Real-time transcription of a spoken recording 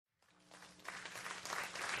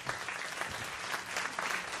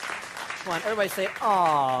Come on, everybody say,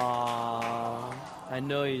 "Aww." I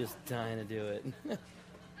know you're just dying to do it.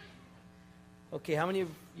 Okay, how many of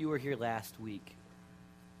you were here last week?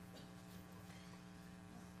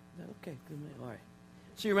 Okay, good. All right.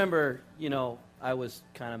 So you remember, I was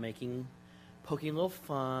kind of poking a little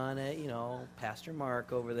fun at, Pastor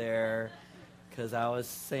Mark over there, because I was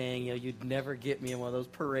saying, you'd never get me in one of those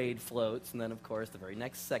parade floats. And then, of course, the very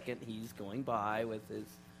next second, he's going by with his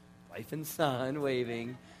wife and son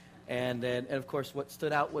waving. And of course, what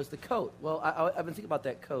stood out was the coat. Well, I've been thinking about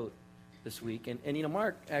that coat this week. And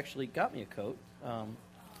Mark actually got me a coat.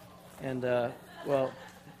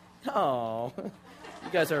 You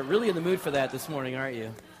guys are really in the mood for that this morning, aren't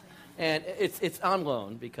you? And it's on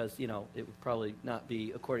loan because, it would probably not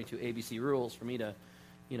be according to ABC rules for me to,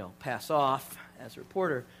 pass off as a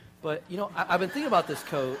reporter. But, I've been thinking about this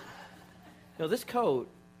coat. This coat,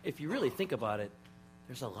 if you really think about it,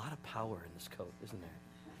 there's a lot of power in this coat, isn't there?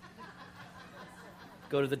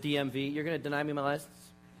 Go to the DMV. You're going to deny me my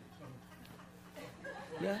license?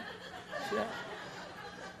 Yeah?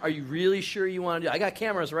 Are you really sure you want to do it? I got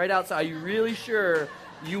cameras right outside. Are you really sure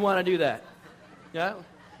you want to do that? Yeah?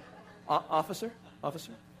 Officer?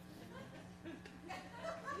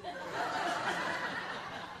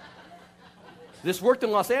 This worked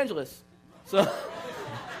in Los Angeles. So,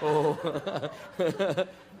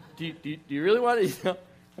 do you really want to?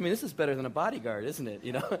 This is better than a bodyguard, isn't it?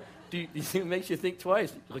 Do you think it makes you think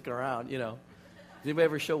twice looking around? Has anybody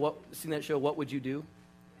ever seen that show? What Would You Do?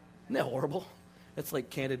 Isn't that horrible? It's like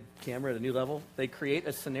Candid Camera at a new level. They create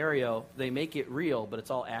a scenario, they make it real, but it's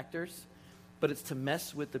all actors. But it's to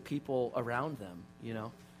mess with the people around them,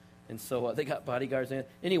 And so they got bodyguards in.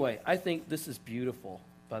 Anyway, I think this is beautiful,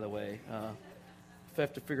 by the way. If I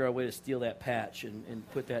have to figure out a way to steal that patch and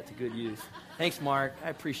put that to good use. Thanks, Mark. I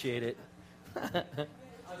appreciate it.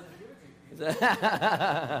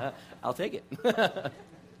 I'll take it.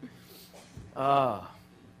 How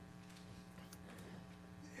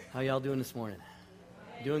y'all doing this morning?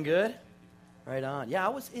 Doing good? Right on. Yeah, I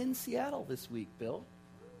was in Seattle this week, Bill.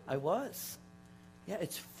 I was. Yeah,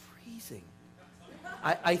 it's freezing.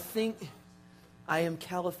 I think I am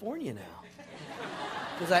California now.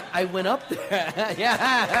 Because I went up there.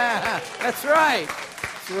 Yeah, that's right.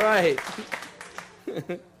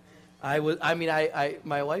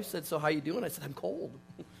 My wife said, "So how you doing?" I said, "I'm cold.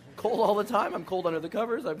 Cold all the time. I'm cold under the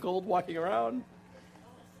covers. I'm cold walking around."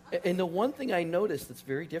 And the one thing I noticed that's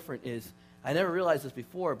very different is, I never realized this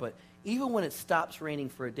before, but even when it stops raining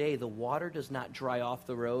for a day, the water does not dry off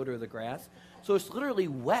the road or the grass. So it's literally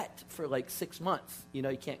wet for like 6 months. You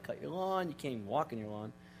can't cut your lawn. You can't even walk in your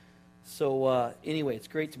lawn. So anyway, it's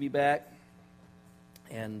great to be back.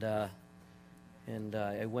 And I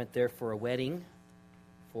went there for a wedding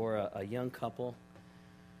for a young couple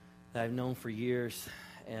that I've known for years.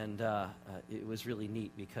 And it was really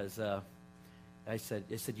neat because I said,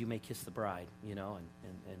 "You may kiss the bride," and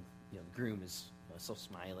the groom is so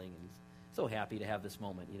smiling and so happy to have this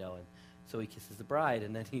moment, and so he kisses the bride,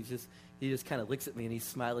 and then he just kind of looks at me and he's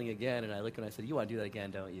smiling again, and I look and I said, "You want to do that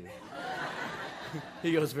again, don't you?"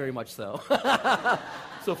 He goes, "Very much so."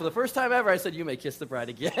 So for the first time ever, I said, "You may kiss the bride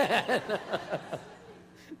again."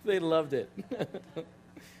 They loved it.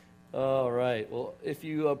 All right. Well, if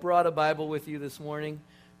you brought a Bible with you this morning,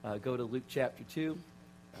 go to Luke chapter 2.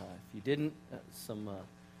 If you didn't, some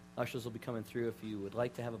ushers will be coming through if you would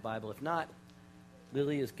like to have a Bible. If not,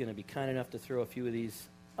 Lily is going to be kind enough to throw a few of these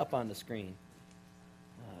up on the screen.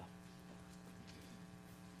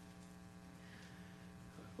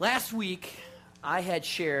 Last week, I had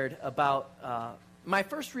shared about my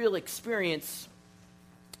first real experience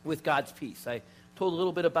with God's peace. I told a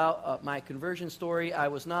little bit about my conversion story. I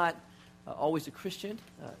was not always a Christian.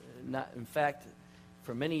 In fact,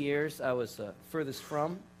 for many years, I was furthest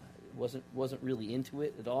from. Wasn't really into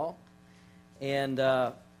it at all. And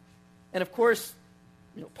of course,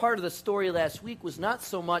 part of the story last week was not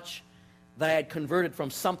so much that I had converted from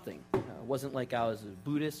something. It wasn't like I was a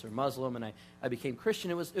Buddhist or Muslim and I became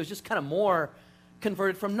Christian. It was just kind of more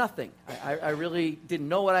converted from nothing. I really didn't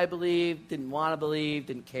know what I believed, didn't want to believe,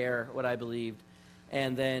 didn't care what I believed,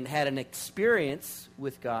 and then had an experience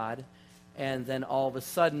with God, and then all of a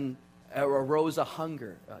sudden arose a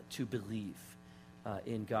hunger to believe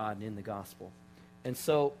in God and in the gospel. And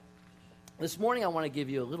so this morning I want to give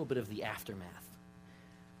you a little bit of the aftermath.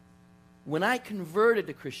 When I converted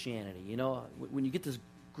to Christianity, when you get this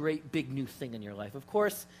great big new thing in your life, of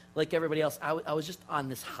course, like everybody else, I was just on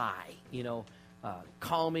this high,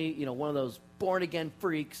 call me, one of those born-again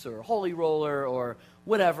freaks or holy roller or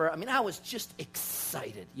whatever. I was just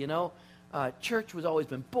excited, church was always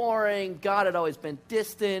been boring. God had always been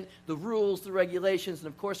distant. The rules, the regulations, and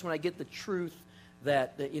of course, when I get the truth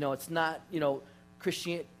that it's not,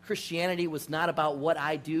 Christianity was not about what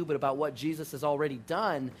I do, but about what Jesus has already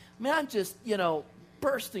done. I mean, I'm just,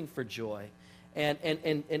 bursting for joy, and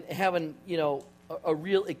having, a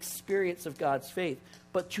real experience of God's faith.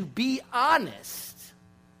 But to be honest,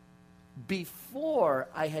 before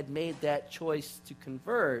I had made that choice to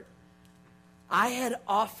convert, I had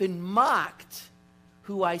often mocked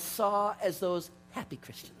who I saw as those happy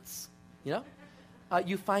Christians,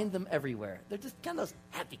 You find them everywhere. They're just kind of those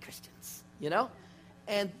happy Christians,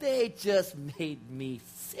 And they just made me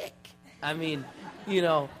sick. I mean,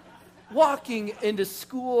 walking into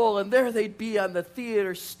school, and there they'd be on the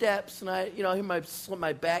theater steps, and I, hear my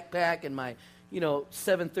backpack and my,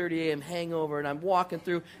 7:30 a.m. hangover, and I'm walking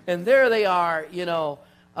through, and there they are,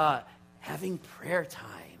 having prayer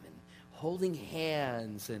time and holding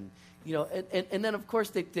hands, and and then of course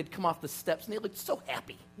they'd come off the steps, and they looked so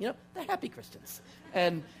happy, they're happy Christians,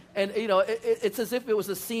 and it's as if it was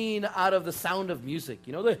a scene out of The Sound of Music.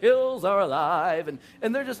 The hills are alive,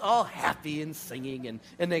 and they're just all happy and singing,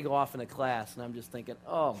 and they go off in a class, and I'm just thinking,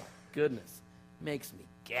 oh my goodness, makes me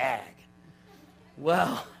gag.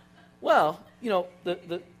 Well,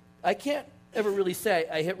 I can't ever really say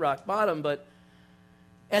I hit rock bottom, but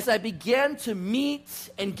as I began to meet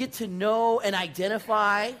and get to know and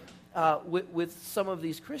identify with some of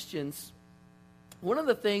these Christians, one of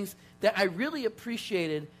the things that I really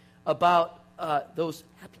appreciated about those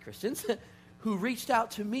happy Christians who reached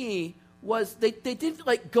out to me was they didn't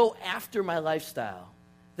go after my lifestyle.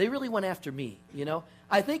 They really went after me,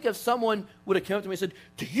 I think if someone would have come up to me and said,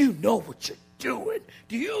 "Do you know what you're doing?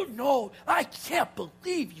 Do you know? I can't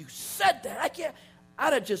believe you said that.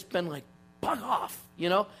 I'd have just been like, bug off,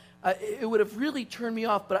 It would have really turned me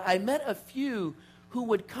off. But I met a few who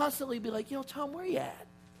would constantly be like, Tom, where are you at?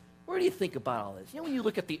 What do you think about all this? When you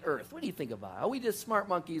look at the earth, what do you think about it? Are we just smart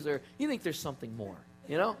monkeys, or you think there's something more?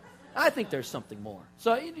 I think there's something more.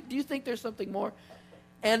 So do you think there's something more?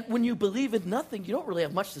 And when you believe in nothing, you don't really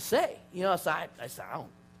have much to say. So I said, I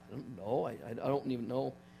don't know. I don't even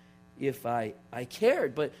know if I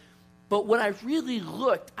cared. But when I really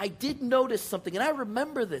looked, I did notice something. And I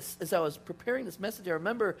remember this as I was preparing this message. I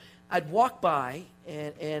remember I'd walk by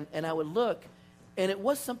and I would look, and it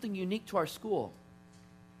was something unique to our school.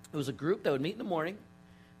 It was a group that would meet in the morning.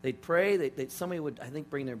 They'd pray. Somebody would, I think,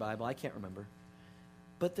 bring their Bible. I can't remember.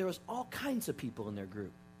 But there was all kinds of people in their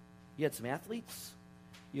group. You had some athletes.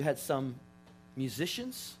 You had some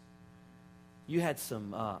musicians. You had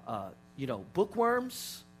some,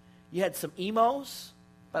 bookworms. You had some emos.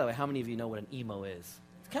 By the way, how many of you know what an emo is?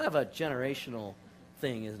 It's kind of a generational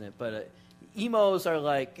thing, isn't it? But emos are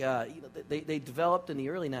like, they developed in the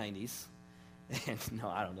early 90s. And no,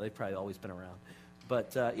 I don't know. They've probably always been around.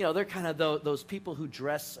 But, they're kind of those people who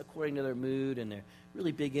dress according to their mood, and they're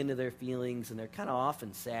really big into their feelings, and they're kind of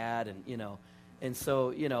often sad, and, and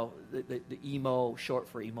so, the emo, short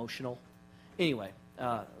for emotional. Anyway,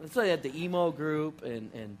 so they had the emo group,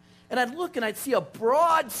 and I'd look and I'd see a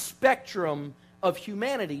broad spectrum of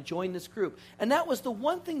humanity join this group. And that was the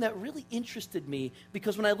one thing that really interested me,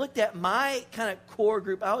 because when I looked at my kind of core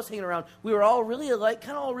group I was hanging around, we were all really alike,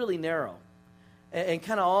 kind of all really narrow, and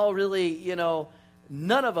kind of all really,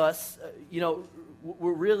 none of us,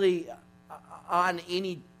 were really on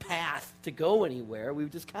any path to go anywhere. We were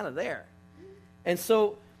just kind of there. And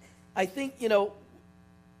so I think,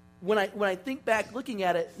 when I think back looking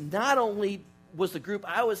at it, not only was the group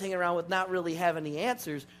I was hanging around with not really having any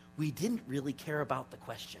answers, we didn't really care about the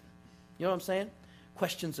question. You know what I'm saying?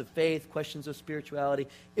 Questions of faith, questions of spirituality.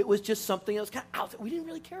 It was just something that was kind of out there we didn't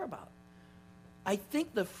really care about. I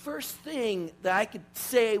think the first thing that I could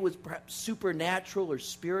say was perhaps supernatural or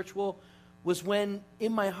spiritual was when,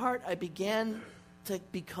 in my heart, I began to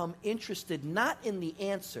become interested not in the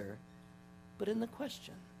answer, but in the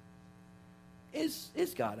question. Is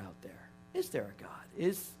God out there? Is there a God?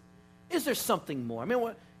 Is there something more? I mean,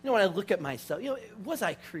 when I look at myself, was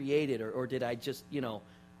I created, or did I just,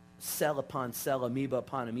 cell upon cell, amoeba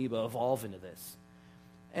upon amoeba, evolve into this?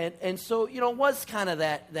 And so, it was kind of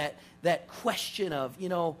that question of,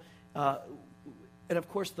 and of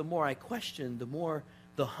course, the more I questioned, the more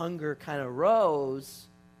the hunger kind of rose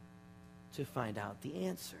to find out the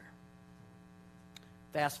answer.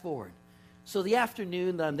 Fast forward. So the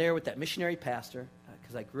afternoon that I'm there with that missionary pastor,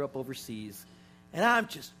 because I grew up overseas, and I'm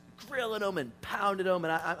just grilling him and pounding him,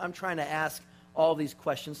 and I'm trying to ask all these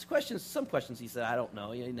questions. Some questions he said, I don't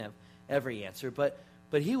know. He didn't have every answer, but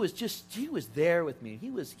he was there with me.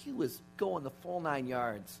 He was going the full 9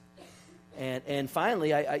 yards. And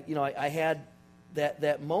finally, I had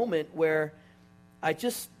that moment where I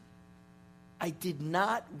did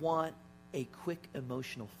not want a quick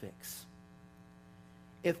emotional fix.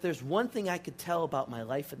 If there's one thing I could tell about my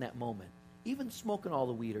life in that moment, even smoking all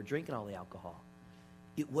the weed or drinking all the alcohol,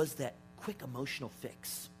 it was that quick emotional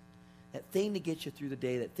fix. That thing to get you through the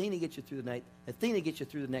day, that thing to get you through the night, that thing to get you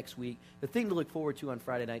through the next week, the thing to look forward to on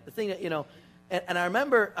Friday night, the thing that, and I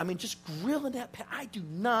remember, just grilling that. I do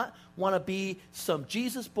not want to be some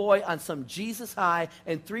Jesus boy on some Jesus high,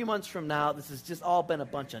 and 3 months from now, this has just all been a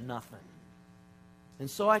bunch of nothing. And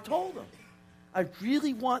so I told him, I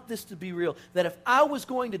really want this to be real. That if I was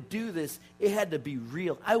going to do this, it had to be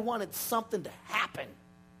real. I wanted something to happen.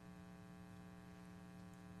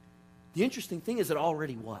 The interesting thing is it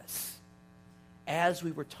already was. As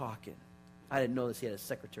we were talking, I didn't notice he had a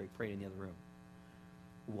secretary praying in the other room.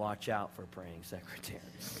 Watch out for praying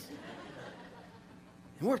secretaries.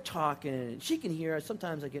 And we're talking, and she can hear us.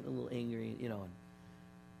 Sometimes I get a little angry,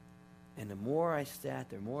 and the more I sat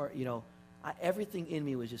there, more, everything in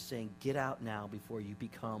me was just saying, get out now before you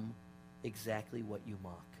become exactly what you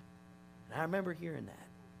mock. And I remember hearing that.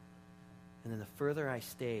 And then the further I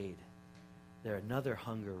stayed, another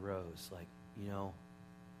hunger rose, like,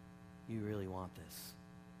 you really want this.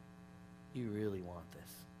 You really want this.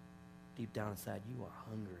 Deep down inside, you are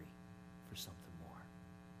hungry for something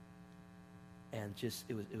more. And just,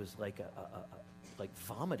 it was like like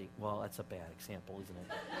vomiting. Well, that's a bad example, isn't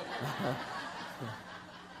it?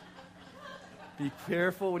 Be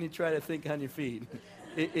careful when you try to think on your feet.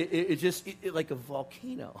 It just like a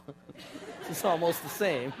volcano. It's almost the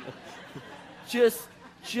same.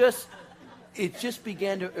 It just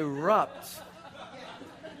began to erupt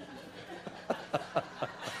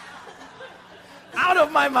out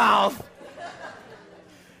of my mouth.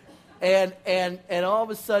 And all of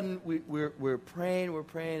a sudden we're praying,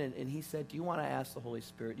 and he said, "Do you want to ask the Holy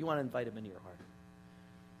Spirit? Do you want to invite him into your heart?"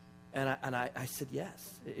 And I said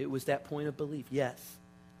yes. It was that point of belief. Yes,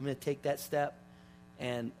 I'm going to take that step.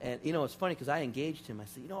 And it's funny because I engaged him. I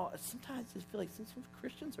said, sometimes I just feel like some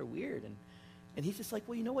Christians are weird. And he's just like,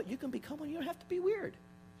 well, you know what? You can become one. You don't have to be weird.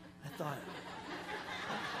 I thought,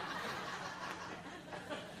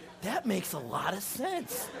 that makes a lot of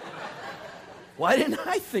sense. Why didn't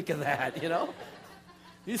I think of that,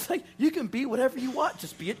 He's like, you can be whatever you want.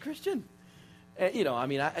 Just be a Christian. And,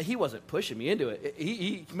 he wasn't pushing me into it.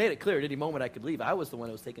 He made it clear at any moment I could leave. I was the one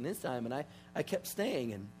that was taking his time, and I kept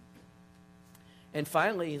staying. And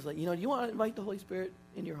finally, he's like, do you want to invite the Holy Spirit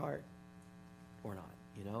in your heart or not?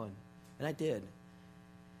 And I did.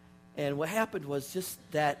 And what happened was just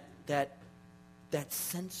that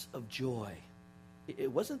sense of joy.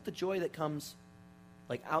 It wasn't the joy that comes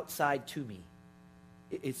like outside to me.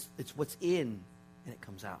 It's what's in, and it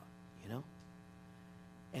comes out,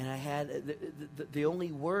 And I had the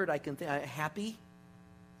only word I can think, happy,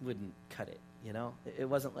 wouldn't cut it, It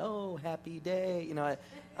wasn't, oh, happy day,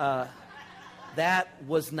 that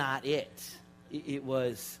was not it. It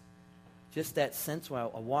was just that sense where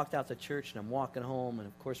I walked out to church and I'm walking home, and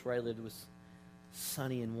of course where I lived was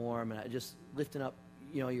sunny and warm, and I just lifting up,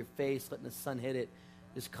 your face, letting the sun hit it,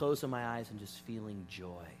 just closing my eyes and just feeling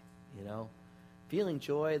joy, Feeling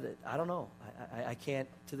joy that, I don't know, I can't,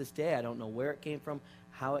 to this day, I don't know where it came from,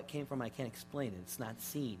 how it came from, I can't explain it. It's not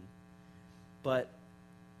seen. But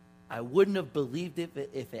I wouldn't have believed it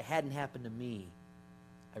if it hadn't happened to me.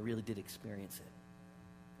 I really did experience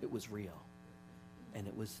it. It was real. And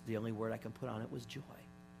it was, the only word I can put on it was joy.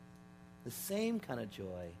 The same kind of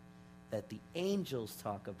joy that the angels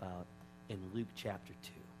talk about in Luke chapter 2.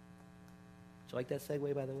 Did you like that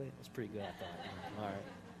segue, by the way? It was pretty good, I thought. All right.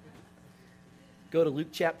 Go to Luke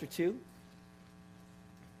chapter 2,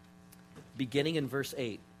 beginning in verse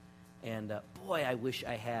 8. And boy, I wish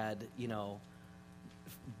I had,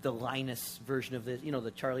 the Linus version of this,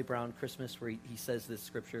 the Charlie Brown Christmas where he says this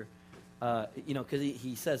scripture, because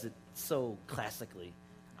he says it so classically.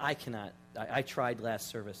 I cannot. I tried last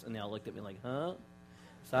service, and they all looked at me like, huh?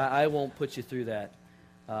 So I won't put you through that.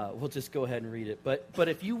 We'll just go ahead and read it. But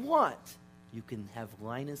if you want, you can have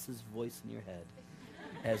Linus's voice in your head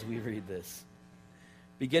as we read this.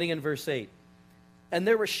 Beginning in verse 8. And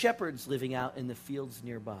there were shepherds living out in the fields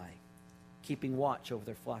nearby, keeping watch over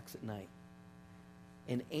their flocks at night.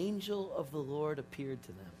 An angel of the Lord appeared to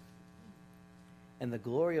them, and the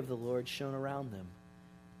glory of the Lord shone around them,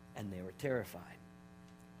 and they were terrified.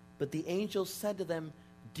 But the angel said to them,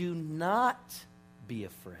 do not be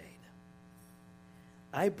afraid.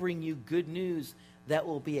 I bring you good news that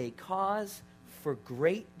will be a cause for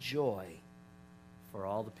great joy for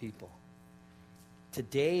all the people.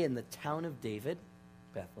 Today in the town of David,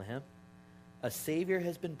 Bethlehem, a Savior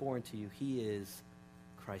has been born to you. He is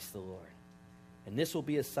Christ the Lord. And this will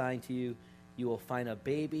be a sign to you. You will find a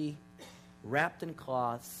baby wrapped in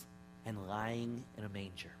cloths and lying in a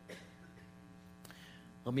manger.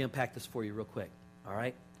 Let me unpack this for you real quick, all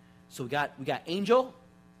right? So we got angel,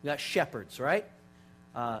 we got shepherds, right?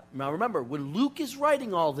 Now remember, when Luke is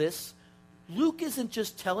writing all this, Luke isn't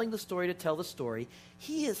just telling the story to tell the story.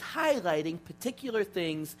 He is highlighting particular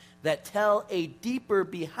things that tell a deeper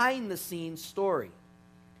behind-the-scenes story.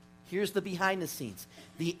 Here's the behind-the-scenes.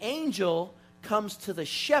 The angel comes to the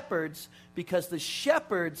shepherds because the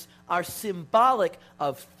shepherds are symbolic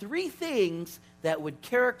of three things that would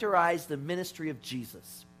characterize the ministry of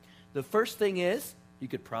Jesus. The first thing is, you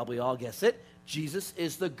could probably all guess it, Jesus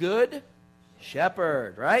is the good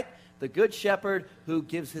shepherd, right? The good shepherd who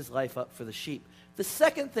gives his life up for the sheep. The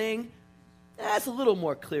second thing, that's a little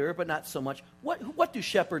more clear, but not so much. What do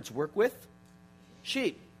shepherds work with?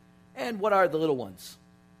 Sheep. And what are the little ones?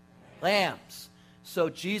 Lambs. So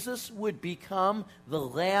Jesus would become the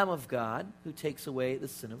Lamb of God who takes away the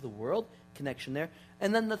sin of the world. Connection there.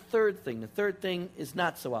 And then the third thing is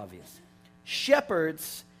not so obvious.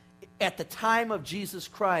 Shepherds, at the time of Jesus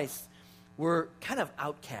Christ, were kind of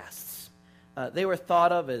outcasts. They were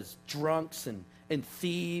thought of as drunks and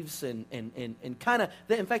thieves and kind of,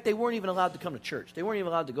 in fact, they weren't even allowed to come to church. They weren't even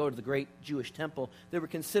allowed to go to the great Jewish temple. They were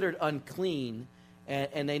considered unclean,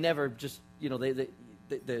 and they never just,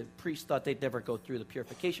 the priests thought they'd never go through the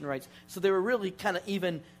purification rites. So they were really kind of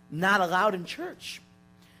even not allowed in church.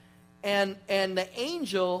 And the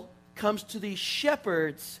angel comes to these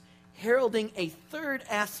shepherds heralding a third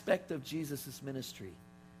aspect of Jesus' ministry.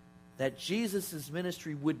 That Jesus'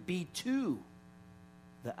 ministry would be to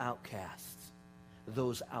the outcasts,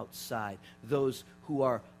 those outside, those who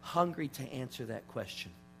are hungry to answer that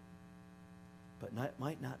question, but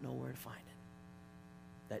might not know where to find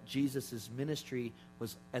it. That Jesus' ministry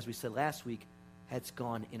was, as we said last week, has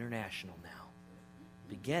gone international now,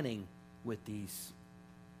 beginning with these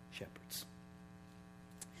shepherds.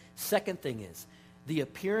 Second thing is, the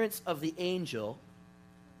appearance of the angel.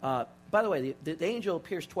 By the way, the angel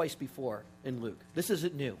appears twice before in Luke. This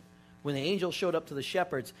isn't new. When the angel showed up to the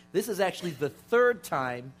shepherds, this is actually the third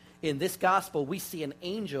time in this gospel we see an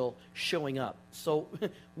angel showing up. So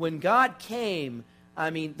when God came, I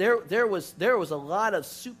mean, there was a lot of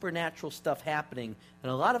supernatural stuff happening,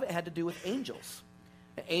 and a lot of it had to do with angels.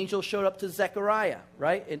 An angel showed up to Zechariah,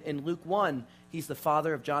 right? In Luke 1, he's the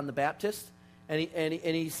father of John the Baptist. And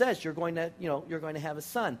he says, you're going to have a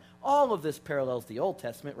son. All of this parallels the Old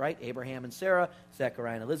Testament, right? Abraham and Sarah,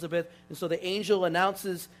 Zechariah and Elizabeth. And so the angel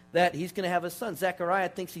announces that he's going to have a son. Zechariah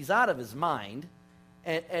thinks he's out of his mind,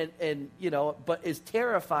 but is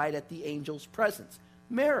terrified at the angel's presence.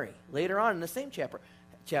 Mary, later on in the same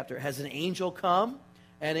chapter, has an angel come,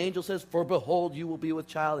 and the angel says, "For behold, you will be with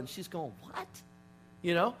child." And she's going, "What?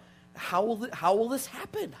 How will this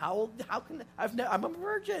happen? How can I'm a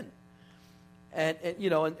virgin?"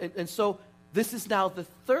 And so this is now the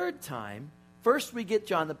third time. First we get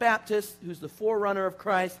John the Baptist, who's the forerunner of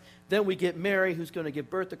Christ. Then we get Mary, who's going to give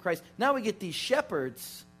birth to Christ. Now we get these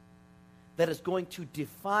shepherds that is going to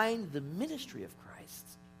define the ministry of Christ.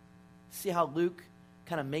 See how Luke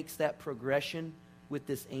kind of makes that progression with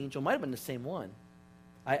this angel? Might have been the same one.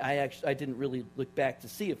 I didn't really look back to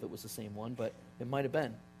see if it was the same one, but it might have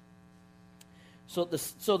been. So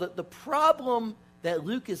the problem that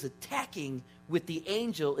Luke is attacking with the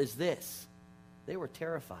angel is this. They were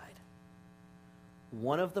terrified.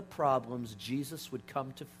 One of the problems Jesus would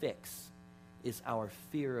come to fix is our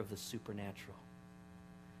fear of the supernatural.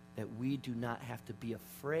 That we do not have to be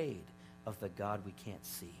afraid of the God we can't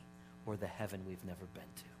see or the heaven we've never been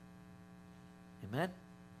to. Amen?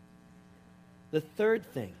 The third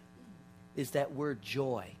thing is that word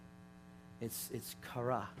joy. It's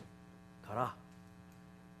kara. Kara.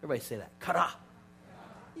 Everybody say that. Kara.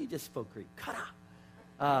 You just spoke Greek.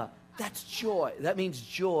 Kara. That's joy. That means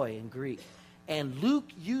joy in Greek. And Luke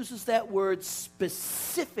uses that word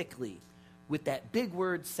specifically with that big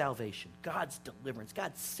word salvation. God's deliverance.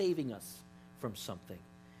 God's saving us from something.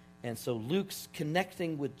 And so Luke's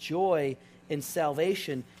connecting with joy in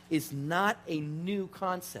salvation is not a new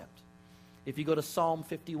concept. If you go to Psalm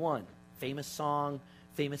 51, famous song,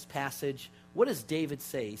 famous passage, what does David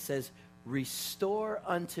say? He says, "Restore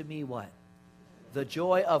unto me" what? The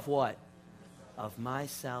joy of what? Of my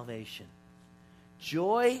salvation.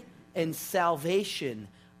 Joy and salvation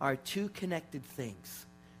are two connected things.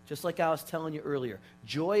 Just like I was telling you earlier,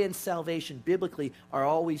 joy and salvation biblically are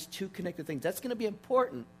always two connected things. That's going to be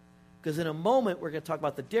important because in a moment we're going to talk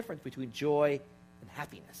about the difference between joy and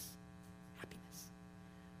happiness. Happiness.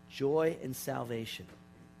 Joy and salvation.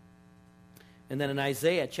 And then in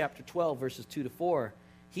Isaiah chapter 12, verses 2 to 4,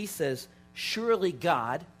 he says, Surely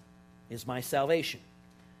God is my salvation.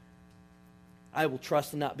 I will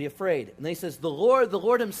trust and not be afraid. And then he says, the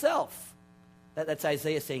Lord himself. That's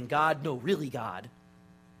Isaiah saying, God, no, really God,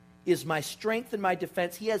 is my strength and my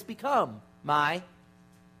defense. He has become my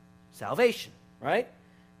salvation, right?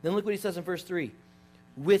 Then look what he says in verse 3.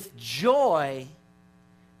 With joy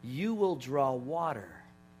you will draw water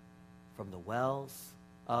from the wells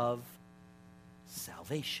of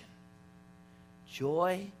salvation.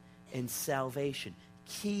 Joy and salvation,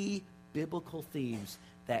 key biblical themes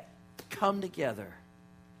that come together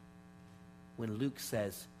when Luke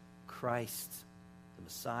says, Christ, the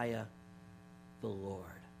Messiah, the Lord,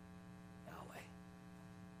 Yahweh.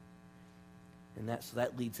 And so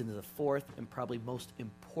that leads into the fourth and probably most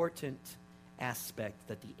important aspect,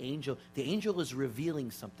 that the angel is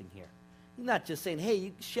revealing something here. He's not just saying, hey,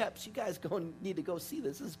 you sheps, you guys need to go see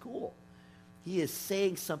this. This is cool. He is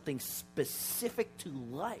saying something specific to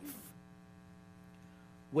life.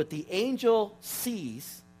 What the angel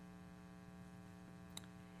sees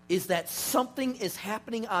is that something is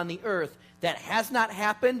happening on the earth that has not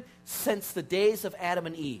happened since the days of Adam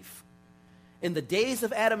and Eve. In the days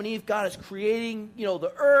of Adam and Eve, God is creating,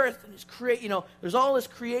 the earth, and there's all this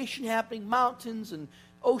creation happening, mountains and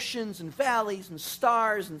oceans and valleys and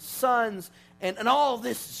stars and suns, and all of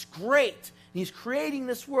this is great. And he's creating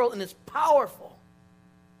this world, and it's powerful.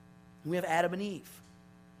 And we have Adam and Eve.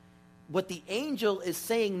 What the angel is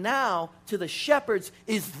saying now to the shepherds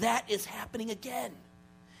is that is happening again.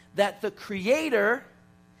 That the Creator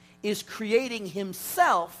is creating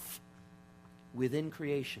himself within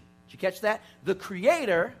creation. Did you catch that? The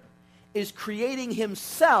Creator is creating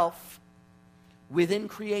himself within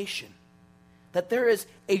creation. That there is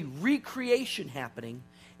a recreation happening,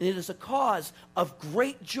 and it is a cause of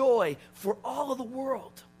great joy for all of the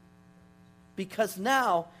world. Because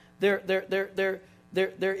now there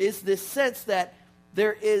is this sense that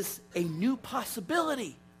there is a new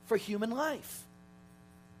possibility for human life.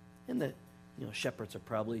 And the shepherds are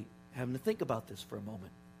probably having to think about this for a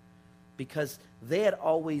moment, because they had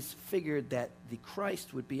always figured that the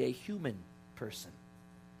Christ would be a human person.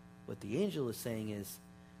 What the angel is saying is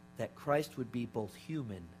that Christ would be both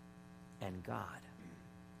human and God.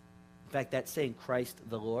 In fact, that saying, Christ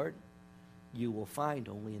the Lord, you will find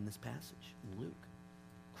only in this passage, in Luke.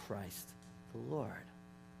 Christ the Lord.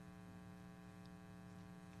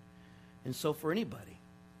 And so for anybody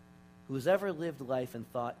who has ever lived life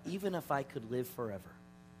and thought, even if I could live forever,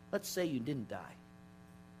 let's say you didn't die,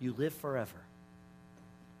 you live forever.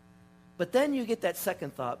 But then you get that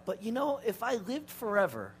second thought, but if I lived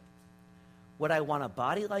forever, would I want a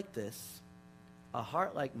body like this, a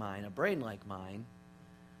heart like mine, a brain like mine?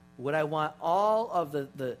 Would I want all of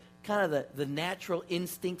the kind of the natural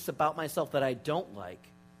instincts about myself that I don't like?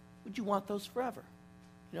 Would you want those forever?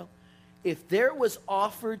 If there was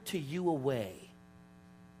offered to you a way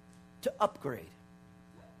to upgrade,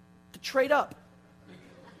 to trade up.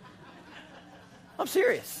 I'm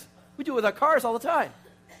serious. We do it with our cars all the time.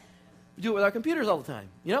 We do it with our computers all the time.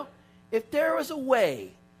 If there was a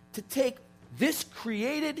way to take this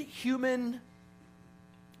created human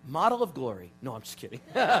model of glory, no, I'm just kidding,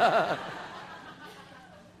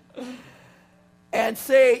 and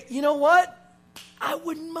say, you know what? I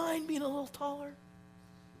wouldn't mind being a little taller.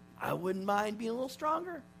 I wouldn't mind being a little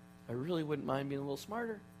stronger. I really wouldn't mind being a little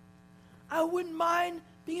smarter. I wouldn't mind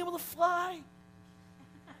being able to fly.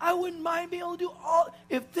 I wouldn't mind being able to do all.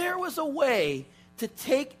 If there was a way to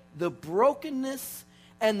take the brokenness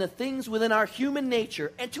and the things within our human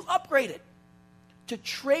nature and to upgrade it, to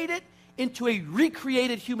trade it into a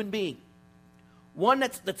recreated human being, one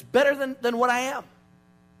that's better than what I am.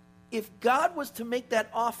 If God was to make that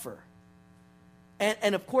offer,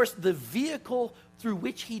 and of course the vehicle through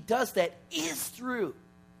which he does that is through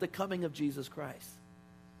the coming of Jesus Christ,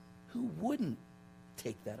 who wouldn't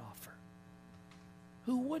take that offer?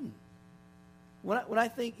 Who wouldn't? When I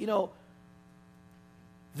think,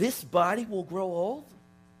 this body will grow old,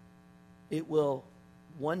 it will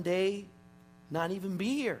one day not even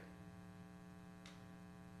be here.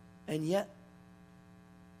 And yet,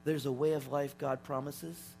 there's a way of life God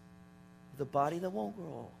promises, the body that won't grow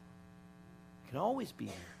old. It can always be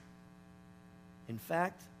here. In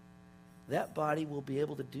fact, that body will be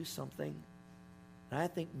able to do something that I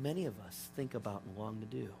think many of us think about and long to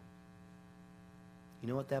do. You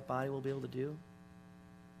know what that body will be able to do?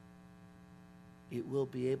 It will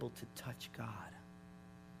be able to touch God.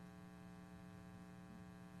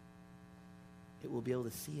 It will be able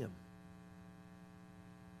to see him.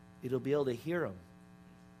 It'll be able to hear him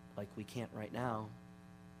like we can't right now.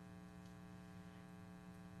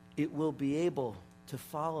 It will be able to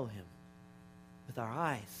follow him with our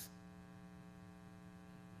eyes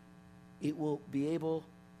it will be able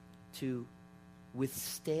to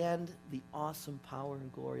withstand the awesome power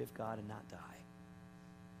and glory of God and not die.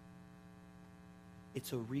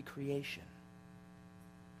 It's a recreation.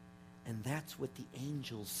 And that's what the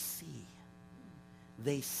angels see.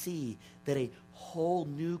 They see that a whole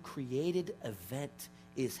new created event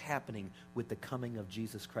is happening with the coming of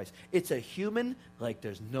Jesus Christ. It's a human like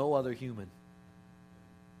there's no other human.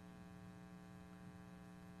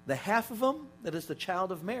 The half of him that is the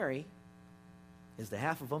child of Mary is the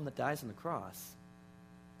half of him that dies on the cross.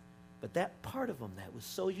 But that part of him that was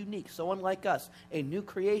so unique, so unlike us, a new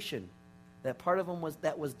creation, that part of him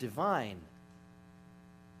that was divine,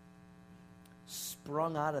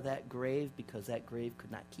 sprung out of that grave because that grave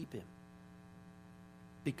could not keep him.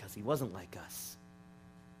 Because he wasn't like us.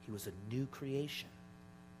 He was a new creation.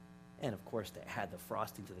 And of course, to add the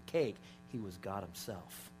frosting to the cake, he was God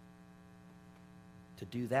himself. To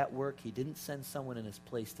do that work, he didn't send someone in his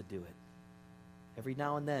place to do it. Every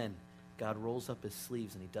now and then, God rolls up his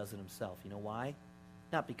sleeves and he does it himself. You know why?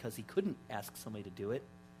 Not because he couldn't ask somebody to do it,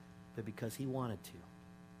 but because he wanted to.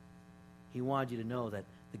 He wanted you to know that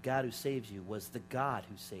the God who saves you was the God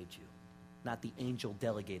who saved you, not the angel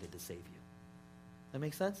delegated to save you. That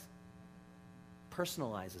make sense?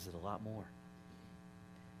 Personalizes it a lot more.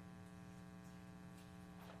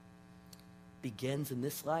 Begins in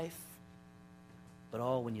this life, but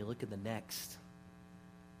when you look at the next,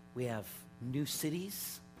 we have new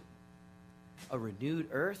cities, a renewed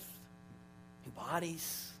earth, new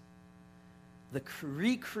bodies. The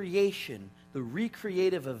recreation, the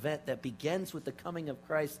recreative event that begins with the coming of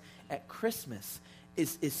Christ at Christmas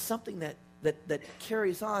is something that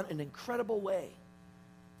carries on an incredible way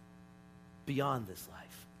beyond this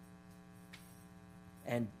life.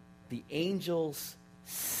 And the angels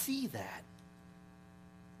see that,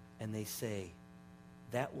 and they say,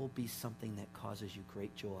 that will be something that causes you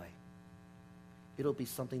great joy. It'll be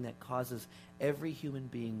something that causes every human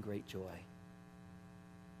being great joy.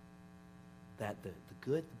 That the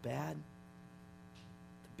good, the bad,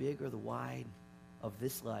 the big or the wide of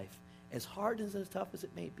this life, as hard and as tough as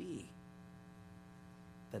it may be,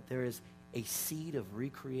 that there is a seed of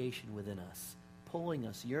recreation within us, pulling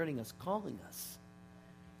us, yearning us, calling us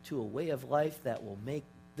to a way of life that will make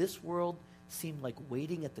this world seem like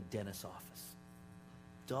waiting at the dentist's office.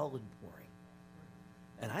 Dull and boring.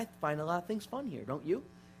 And I find a lot of things fun here, don't you?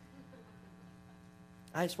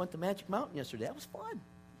 I just went to Magic Mountain yesterday. That was fun.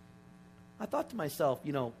 I thought to myself,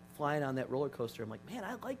 flying on that roller coaster, I'm like, man,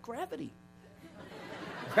 I like gravity.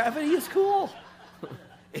 Gravity is cool.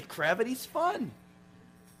 Gravity's fun.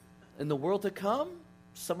 In the world to come,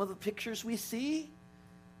 some of the pictures we see,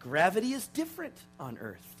 gravity is different on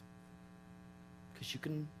Earth. Because you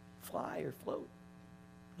can fly or float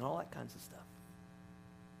and all that kinds of stuff.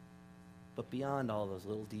 But beyond all those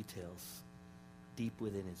little details, deep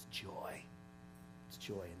within is joy. It's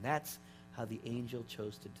joy. And that's how the angel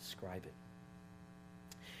chose to describe it.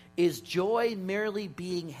 Is joy merely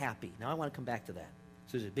being happy? Now I want to come back to that.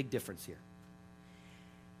 So there's a big difference here.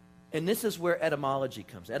 And this is where etymology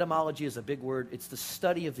comes. Etymology is a big word. It's the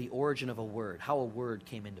study of the origin of a word, how a word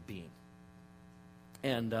came into being.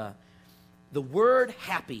 And the word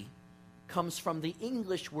happy comes from the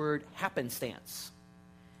English word happenstance.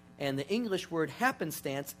 And the English word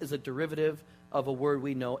happenstance is a derivative of a word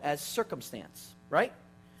we know as circumstance, right?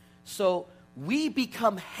 So we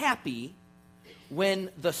become happy when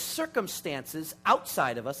the circumstances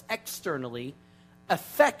outside of us, externally,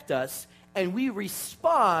 affect us, and we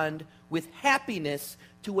respond with happiness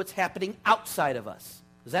to what's happening outside of us.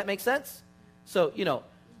 Does that make sense? So,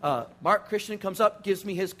 Mark Christian comes up, gives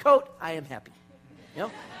me his coat, I am happy.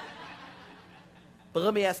 But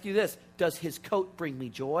let me ask you this. Does his coat bring me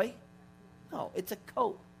joy? No, it's a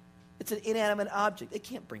coat. It's an inanimate object. It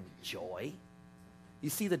can't bring me joy. You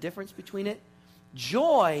see the difference between it?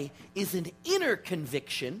 Joy is an inner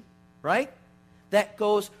conviction, right? That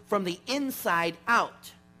goes from the inside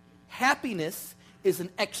out. Happiness is an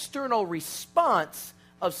external response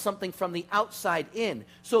of something from the outside in.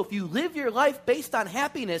 So if you live your life based on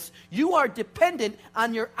happiness, you are dependent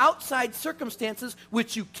on your outside circumstances,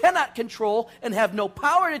 which you cannot control and have no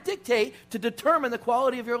power to dictate to determine the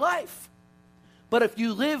quality of your life. But if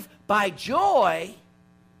you live by joy,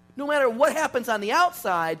 no matter what happens on the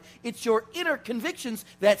outside, it's your inner convictions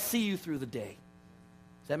that see you through the day.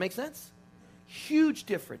 Does that make sense? Huge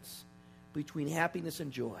difference between happiness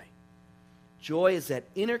and joy. Joy is that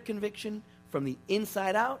inner conviction from the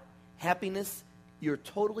inside out. Happiness, you're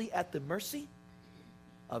totally at the mercy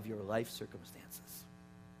of your life circumstances.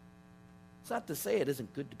 It's not to say it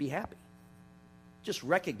isn't good to be happy. Just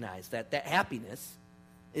recognize that happiness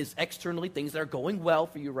is externally things that are going well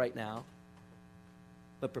for you right now.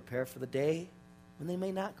 But prepare for the day when they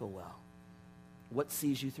may not go well. What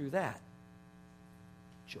sees you through that?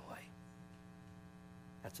 Joy.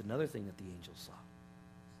 That's another thing that the angels saw.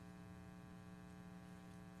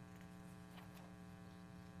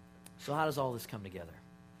 So how does all this come together?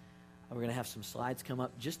 We're going to have some slides come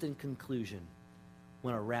up. Just in conclusion, I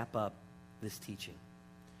want to wrap up this teaching.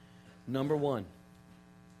 Number one,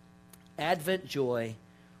 Advent joy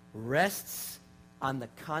rests on the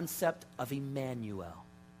concept of Emmanuel.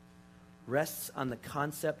 Rests on the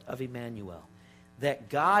concept of Emmanuel. That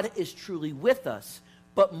God is truly with us,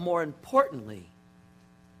 but more importantly,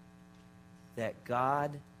 that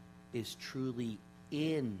God is truly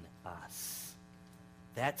in us.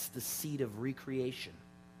 That's the seed of recreation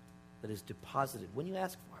that is deposited when you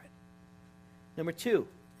ask for it. Number two,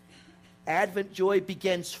 Advent joy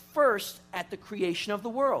begins first at the creation of the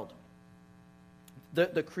world.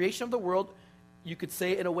 The creation of the world, you could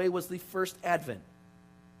say in a way, was the first Advent.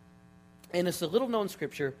 And it's a little known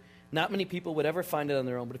scripture. Not many people would ever find it on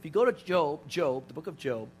their own. But if you go to Job, the book of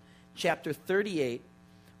Job, chapter 38,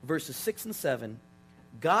 verses 6 and 7,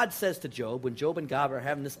 God says to Job, when Job and God are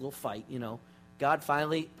having this little fight, God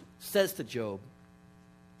finally says to Job,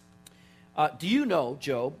 do you know,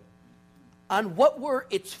 Job, on what were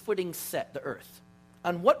its footing set, the earth?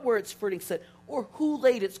 On what were its footing set? Or who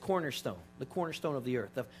laid its cornerstone, the cornerstone of the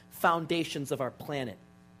earth, the foundations of our planet?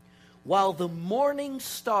 While the morning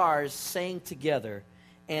stars sang together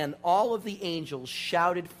and all of the angels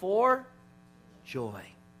shouted for joy.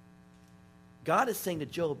 God is saying to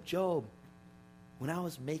Job, Job, when I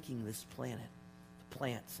was making this planet, the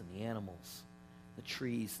plants and the animals, the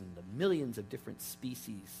trees and the millions of different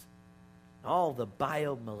species, all the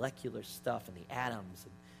biomolecular stuff and the atoms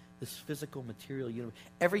and this physical material universe,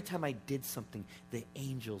 every time I did something, the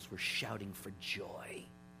angels were shouting for joy.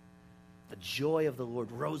 The joy of the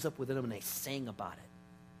Lord rose up within them and they sang about it.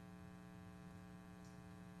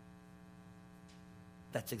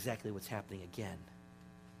 That's exactly what's happening again.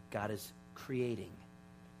 God is creating,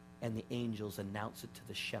 and the angels announce it to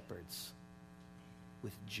the shepherds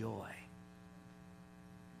with joy.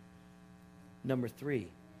 Number three,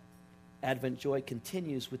 Advent joy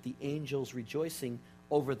continues with the angels rejoicing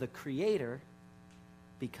over the Creator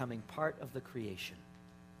becoming part of the creation.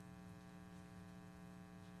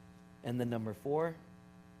 And then number four,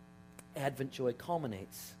 Advent joy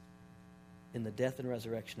culminates in the death and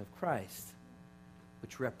resurrection of Christ,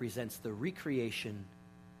 which represents the recreation,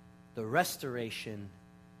 the restoration,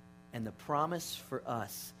 and the promise for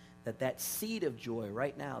us that seed of joy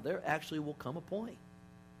right now, there actually will come a point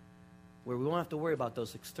where we won't have to worry about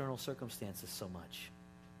those external circumstances so much,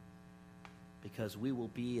 because we will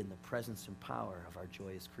be in the presence and power of our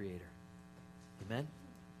joyous Creator. Amen?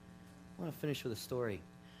 I want to finish with a story.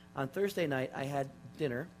 On Thursday night, I had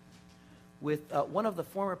dinner with one of the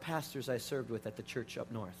former pastors I served with at the church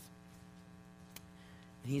up north.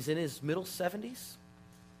 He's in his middle 70s,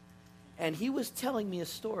 and he was telling me a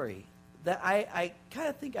story that I kind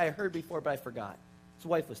of think I heard before, but I forgot. His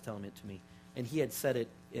wife was telling it to me, and he had said it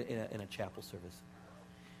in a chapel service.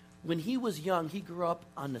 When he was young, he grew up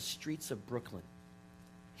on the streets of Brooklyn.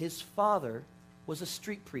 His father was a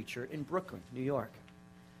street preacher in Brooklyn, New York.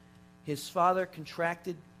 His father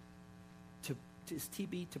contracted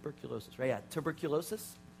tuberculosis, right? Yeah,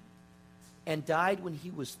 tuberculosis, and died when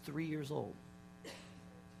he was 3 years old.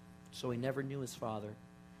 So he never knew his father,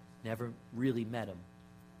 never really met him.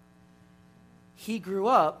 He grew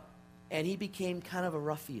up, and he became kind of a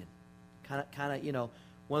ruffian, kind of,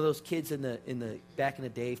 one of those kids in the back in the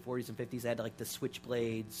day, 40s and 50s, had like the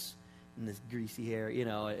switchblades and this greasy hair,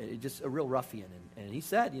 just a real ruffian. And he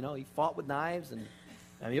said, he fought with knives, and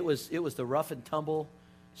I mean, it was the rough and tumble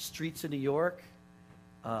streets of New York,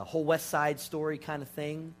 whole West Side Story kind of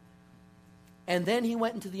thing. And then he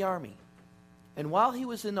went into the Army. And while he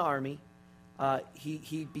was in the Army,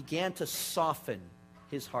 he began to soften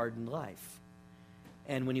his hardened life.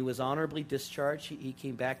 And when he was honorably discharged, he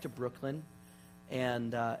came back to Brooklyn,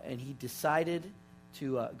 and he decided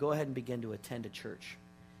to go ahead and begin to attend a church.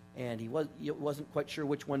 And he wasn't quite sure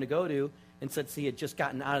which one to go to, and since he had just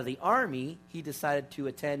gotten out of the Army, he decided to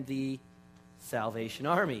attend the Salvation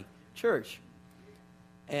Army Church.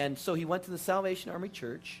 And so he went to the Salvation Army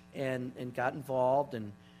Church and got involved,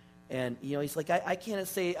 and he's like, I can't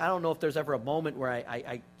say, I don't know if there's ever a moment where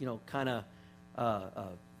I kind of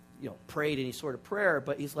prayed any sort of prayer,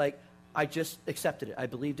 but he's like, I just accepted it. I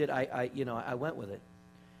believed it. I went with it.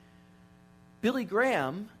 Billy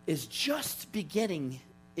Graham is just beginning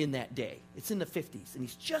in that day. It's in the 50s, and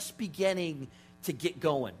he's just beginning to get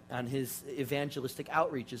going on his evangelistic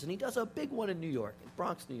outreaches. And he does a big one in New York, in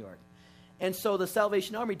Bronx, New York. And so the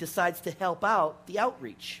Salvation Army decides to help out the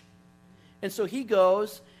outreach. And so he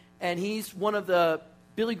goes, and he's one of the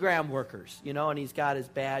Billy Graham workers, and he's got his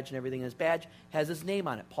badge and everything. And his badge has his name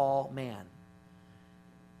on it, Paul Mann.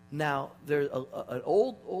 Now, there's an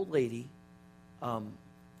old lady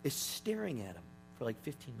is staring at him for like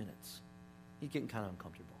 15 minutes. He's getting kind of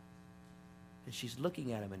uncomfortable. And she's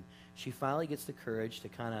looking at him, and she finally gets the courage to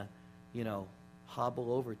kind of,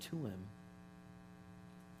 hobble over to him.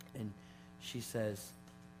 And she says,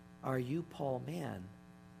 "Are you Paul Mann?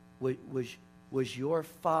 Was your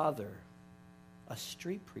father a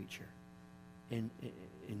street preacher in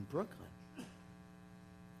Brooklyn?"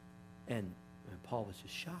 And Paul was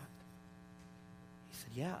just shocked. He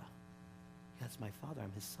said, "Yeah, that's my father.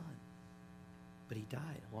 I'm his son. But he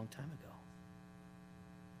died a long time ago."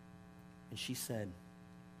 And she said,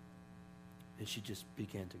 and she just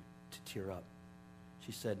began to tear up.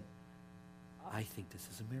 She said, "I think this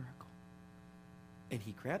is a miracle." And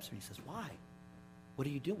he grabs her and he says, "Why? What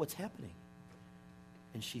do you do? What's happening?"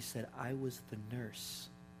 And she said, "I was the nurse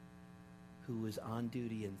who was on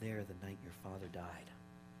duty in there the night your father died.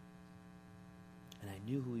 And I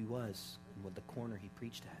knew who he was and what the corner he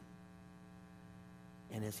preached at.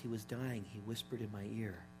 And as he was dying, he whispered in my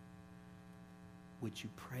ear, 'Would you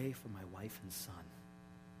pray for my wife and son?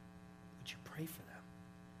 Would you pray for them?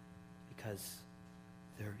 Because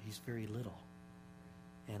he's very little.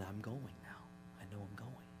 And I'm going now. I know I'm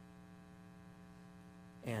going.'"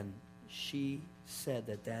 And she said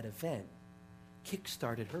that event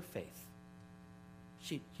kick-started her faith.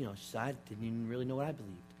 She said, "I didn't even really know what I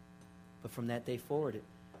believed. But from that day forward,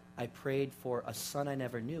 I prayed for a son I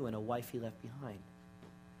never knew and a wife he left behind."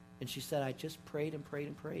 And she said, "I just prayed and prayed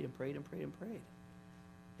and prayed and prayed and prayed and prayed."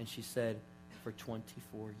 And she said, "For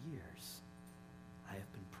 24 years, I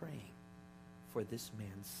have been praying for this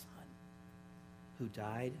man's son who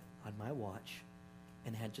died on my watch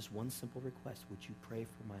and had just one simple request: would you pray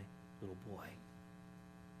for my little boy?"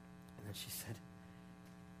 And then she said,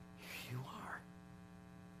 "Here you are.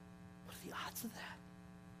 What are the odds of that?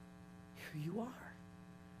 Here you are.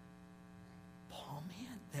 Paul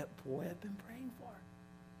Mann, that boy I've been praying for."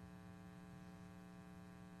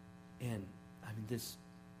 And, this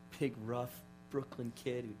big, rough Brooklyn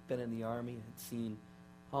kid who'd been in the Army and had seen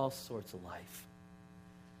all sorts of life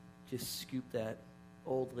just scooped that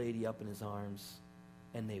old lady up in his arms,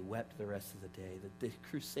 and they wept the rest of the day. The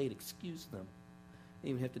crusade excused them. They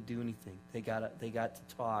didn't even have to do anything. They got to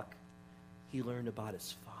talk. He learned about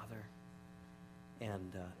his father,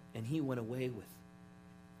 and he went away with.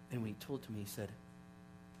 And when he told it to me, he said,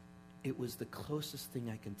 "It was the closest thing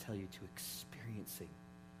I can tell you to experiencing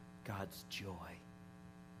God's joy."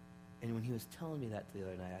 And when he was telling me that the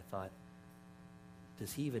other night, I thought,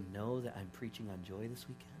 does he even know that I'm preaching on joy this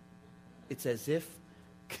weekend? It's as if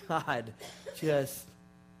God just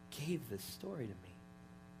gave this story to me.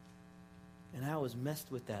 And I was messed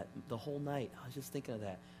with that the whole night. I was just thinking of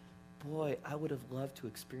that. Boy, I would have loved to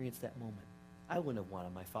experience that moment. I wouldn't have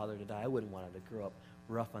wanted my father to die. I wouldn't have wanted to grow up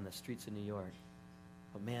rough on the streets of New York.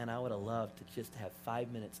 But man, I would have loved to just have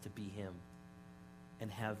 5 minutes to be him and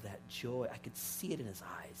have that joy. I could see it in his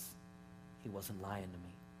eyes. He wasn't lying to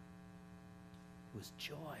me. It was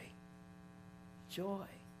joy. Joy.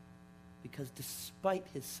 Because despite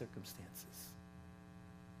his circumstances,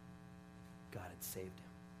 God had saved him.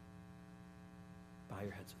 Bow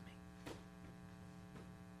your heads with me.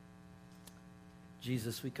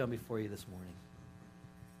 Jesus, we come before you this morning.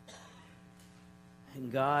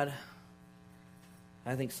 And God,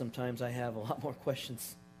 I think sometimes I have a lot more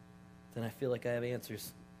questions than I feel like I have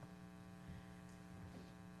answers.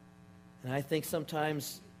 And I think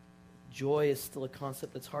sometimes joy is still a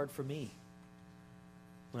concept that's hard for me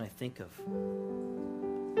when I think of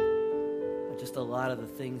just a lot of the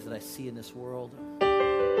things that I see in this world. But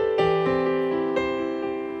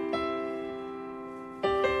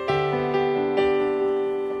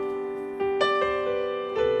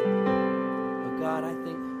God, I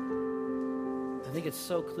think it's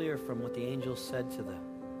so clear from what the angel said to the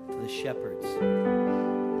shepherds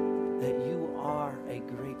that you are a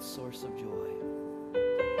great source of joy.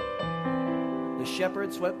 The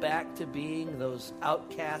shepherds went back to being those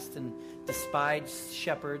outcast and despised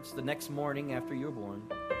shepherds the next morning after you were born.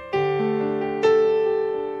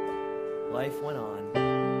 Life went on.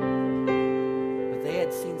 But they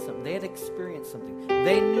had seen something. They had experienced something.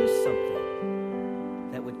 They knew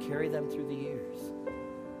something that would carry them through the years.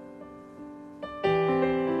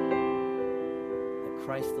 That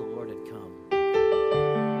Christ the Lord had come.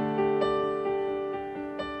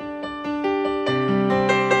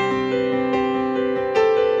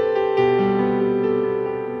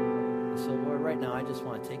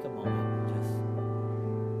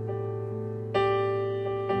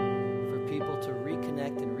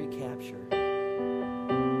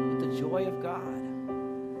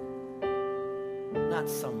 not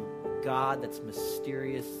some God that's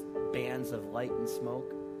mysterious bands of light and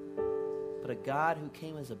smoke, but a God who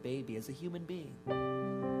came as a baby, as a human being.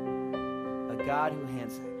 A God who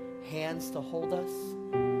has hands to hold us,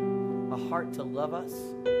 a heart to love us,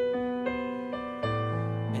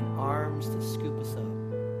 and arms to scoop us up.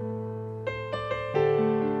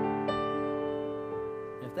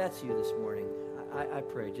 And if that's you this morning, I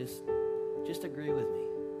pray, just agree with me.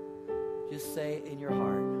 Just say in your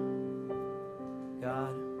heart,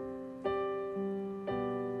 God,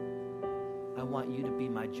 I want you to be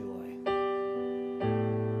my joy.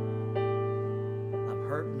 I'm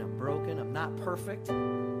hurting, I'm broken, I'm not perfect.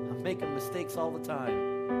 I'm making mistakes all the time.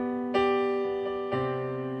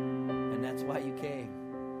 And that's why you came.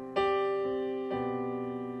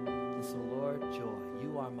 And so, Lord, joy,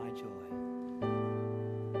 you are my joy.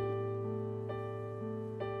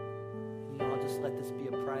 You know, I'll just let this be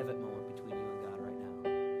a private moment.